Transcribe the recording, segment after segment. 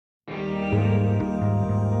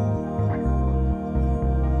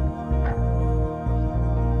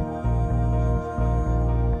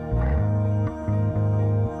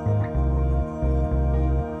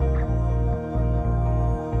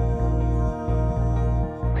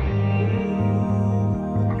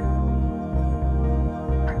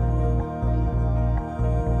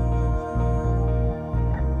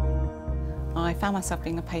found myself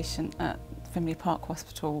being a patient at Frimley Park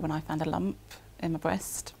Hospital when I found a lump in my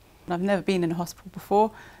breast. I've never been in a hospital before.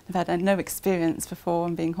 I've had no experience before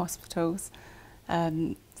in being hospitals.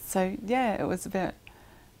 So yeah, it was a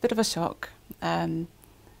bit of a shock. And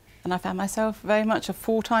I found myself very much a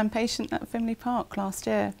full-time patient at Frimley Park last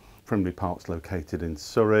year. Frimley Park's located in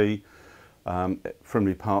Surrey.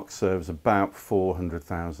 Frimley Park serves about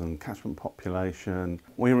 400,000 catchment population.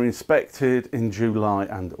 We were inspected in July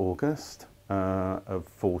and August of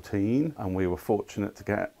 14, and we were fortunate to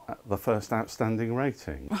get the first outstanding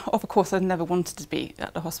rating. Of course, I never wanted to be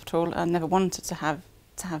at the hospital. I never wanted to have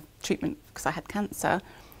treatment because I had cancer.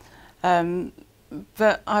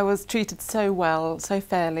 But I was treated so well, so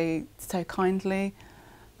fairly, so kindly.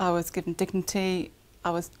 I was given dignity. I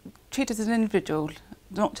was treated as an individual,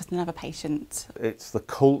 not just another patient. It's the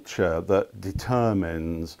culture that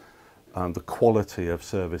determines the quality of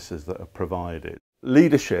services that are provided.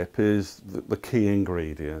 Leadership is the key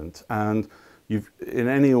ingredient, and in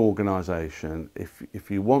any organisation,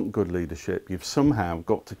 if you want good leadership, you've somehow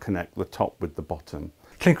got to connect the top with the bottom.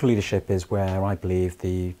 Clinical leadership is where I believe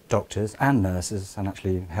the doctors and nurses and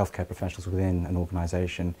actually healthcare professionals within an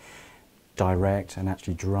organisation direct and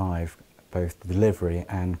actually drive both the delivery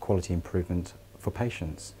and quality improvement for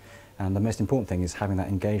patients. And the most important thing is having that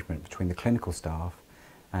engagement between the clinical staff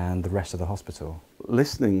and the rest of the hospital.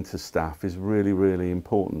 Listening to staff is really, really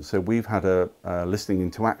important. So we've had a listening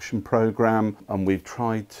into action programme, and we've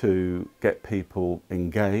tried to get people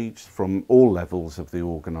engaged from all levels of the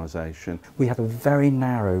organisation. We have a very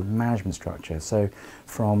narrow management structure, so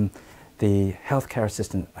from the healthcare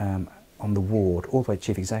assistant on the ward all the way to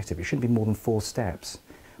chief executive, it shouldn't be more than 4 steps.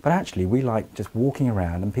 But actually we like just walking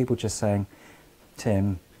around and people just saying,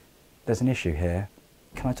 Tim, there's an issue here.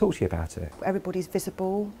 Can I talk to you about it? Everybody's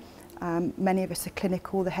visible. Many of us are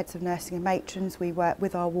clinical, the heads of nursing and matrons. We work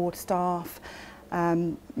with our ward staff,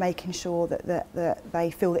 making sure that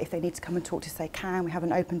they feel that if they need to come and talk to us, they can. We have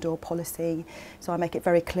an open door policy, so I make it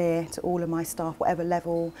very clear to all of my staff, whatever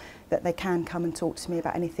level, that they can come and talk to me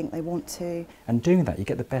about anything they want to. And doing that, you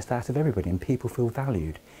get the best out of everybody and people feel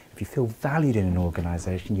valued. If you feel valued in an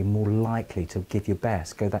organisation, you're more likely to give your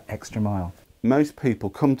best, go that extra mile. Most people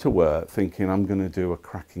come to work thinking, I'm going to do a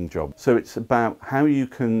cracking job. So it's about how you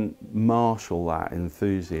can marshal that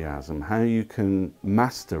enthusiasm, how you can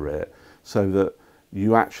master it so that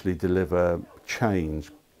you actually deliver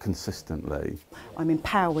change consistently. I'm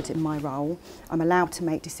empowered in my role. I'm allowed to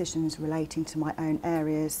make decisions relating to my own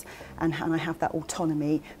areas, and I have that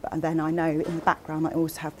autonomy, and then I know in the background I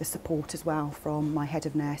also have the support as well from my head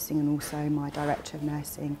of nursing and also my director of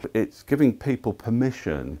nursing. It's giving people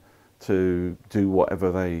permission to do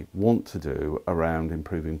whatever they want to do around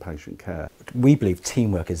improving patient care. We believe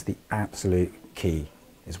teamwork is the absolute key.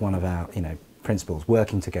 It's one of our principles,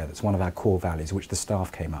 working together. It's one of our core values, which the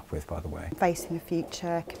staff came up with, by the way. Facing the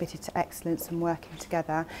future, committed to excellence and working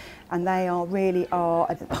together, and they really are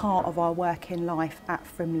a part of our working life at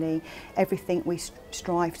Frimley. Everything we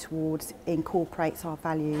strive towards incorporates our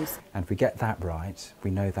values. And if we get that right, we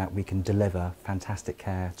know that we can deliver fantastic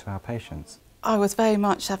care to our patients. I was very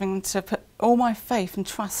much having to put all my faith and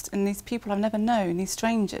trust in these people I've never known, these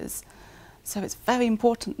strangers. So it's very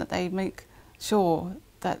important that they make sure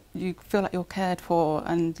that you feel like you're cared for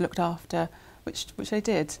and looked after, which they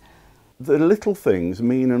did. The little things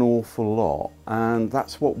mean an awful lot, and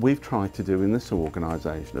that's what we've tried to do in this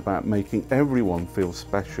organisation, about making everyone feel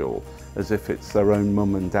special, as if it's their own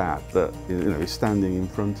mum and dad that is standing in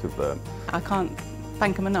front of them. I can't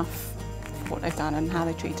thank them enough for what they've done and how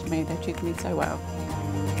they treated me. They treated me so well.